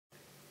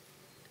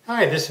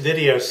Hi, this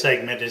video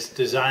segment is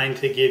designed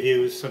to give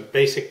you some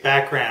basic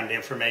background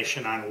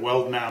information on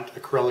weld mount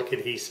acrylic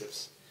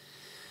adhesives.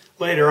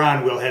 Later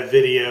on we'll have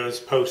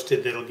videos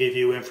posted that'll give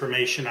you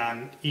information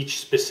on each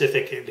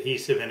specific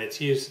adhesive and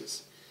its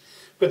uses.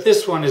 But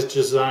this one is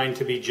designed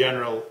to be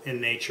general in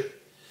nature.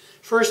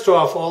 First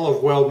off, all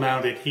of weld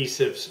mount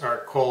adhesives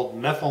are called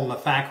methyl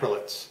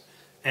methacrylates,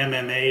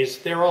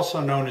 MMAs. They're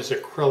also known as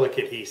acrylic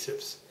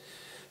adhesives.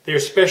 They're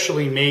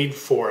specially made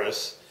for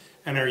us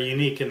and are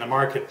unique in the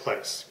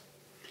marketplace.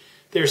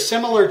 They're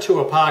similar to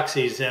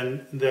epoxies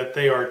in that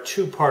they are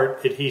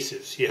two-part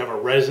adhesives. You have a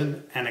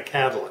resin and a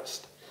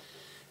catalyst.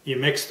 You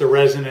mix the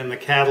resin and the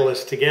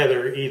catalyst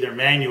together either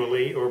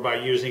manually or by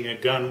using a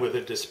gun with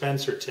a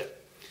dispenser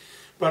tip.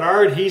 But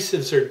our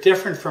adhesives are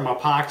different from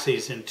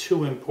epoxies in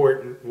two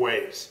important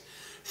ways.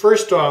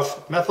 First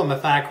off, methyl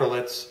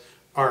methacrylates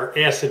are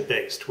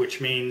acid-based,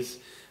 which means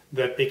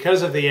that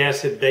because of the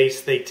acid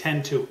base, they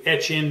tend to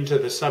etch into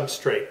the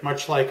substrate,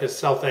 much like a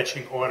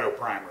self-etching auto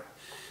primer.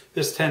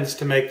 This tends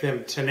to make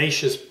them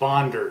tenacious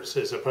bonders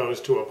as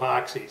opposed to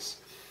epoxies.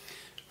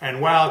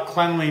 And while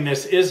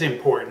cleanliness is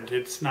important,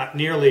 it's not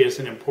nearly as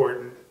an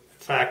important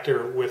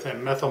factor with a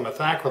methyl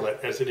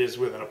methacrylate as it is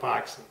with an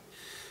epoxy.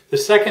 The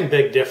second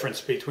big difference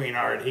between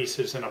our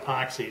adhesives and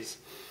epoxies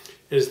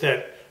is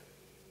that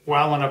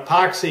while an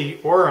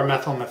epoxy or a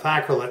methyl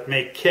methacrylate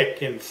may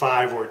kick in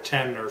 5 or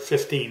 10 or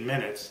 15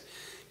 minutes,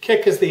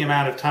 kick is the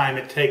amount of time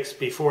it takes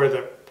before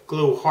the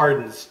glue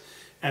hardens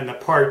and the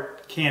part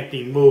can't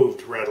be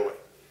moved readily.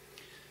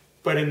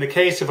 But in the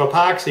case of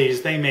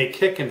epoxies, they may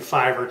kick in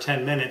 5 or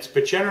 10 minutes,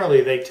 but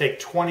generally they take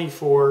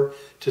 24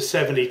 to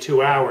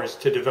 72 hours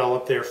to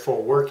develop their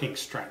full working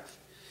strength.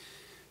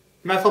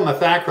 Methyl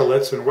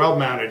methacrylates and weld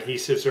mount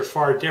adhesives are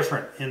far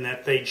different in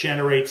that they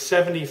generate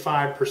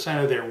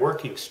 75% of their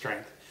working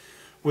strength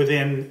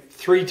within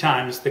 3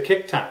 times the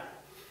kick time.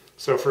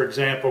 So for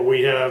example,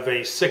 we have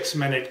a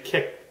 6-minute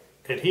kick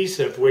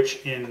adhesive,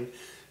 which in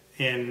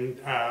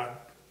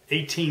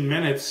 18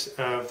 minutes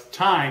of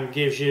time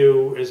gives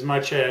you as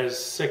much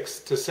as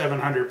 600 to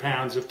 700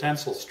 pounds of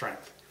tensile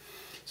strength.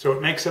 So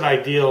it makes it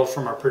ideal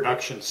from a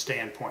production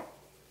standpoint.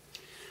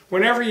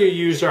 Whenever you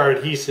use our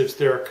adhesives,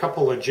 there are a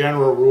couple of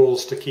general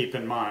rules to keep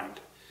in mind.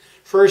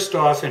 First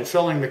off, in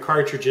filling the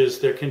cartridges,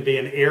 there can be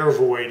an air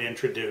void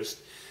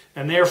introduced,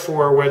 and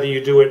therefore, whether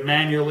you do it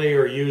manually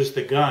or use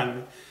the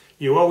gun,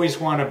 you always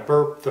want to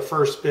burp the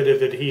first bit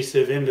of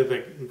adhesive into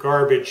the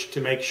garbage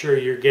to make sure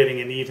you're getting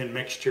an even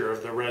mixture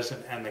of the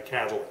resin and the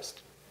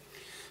catalyst.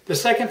 The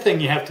second thing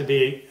you have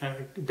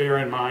to bear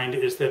in mind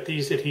is that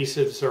these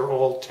adhesives are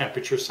all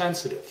temperature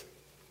sensitive.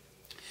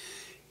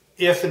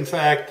 If in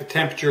fact the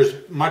temperature is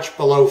much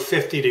below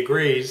 50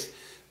 degrees,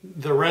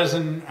 the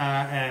resin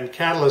and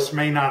catalyst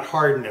may not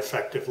harden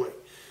effectively.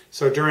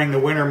 So during the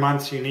winter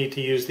months you need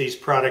to use these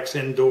products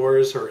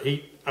indoors or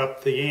heat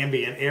up the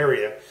ambient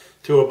area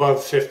to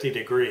above 50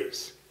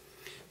 degrees.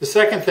 The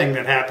second thing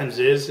that happens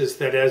is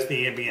that as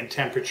the ambient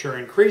temperature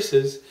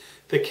increases,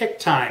 the kick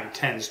time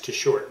tends to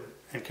shorten.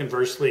 And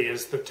conversely,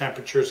 as the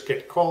temperatures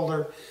get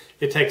colder,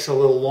 it takes a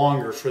little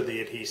longer for the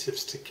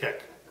adhesives to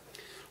kick.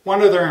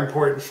 One other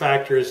important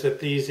factor is that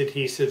these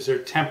adhesives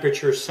are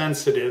temperature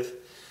sensitive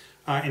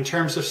in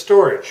terms of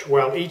storage.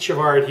 While each of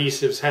our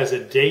adhesives has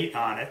a date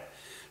on it,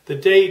 the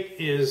date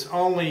is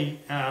only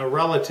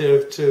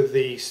relative to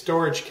the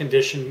storage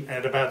condition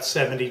at about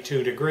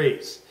 72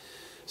 degrees.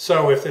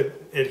 So if the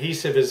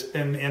adhesive has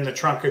been in the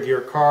trunk of your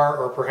car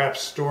or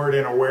perhaps stored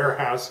in a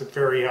warehouse at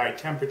very high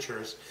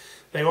temperatures,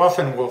 they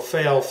often will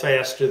fail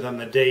faster than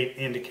the date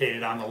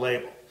indicated on the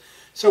label.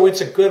 So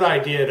it's a good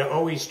idea to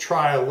always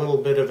try a little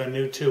bit of a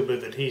new tube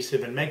of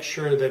adhesive and make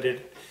sure that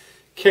it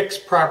kicks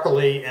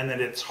properly and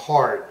that it's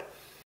hard.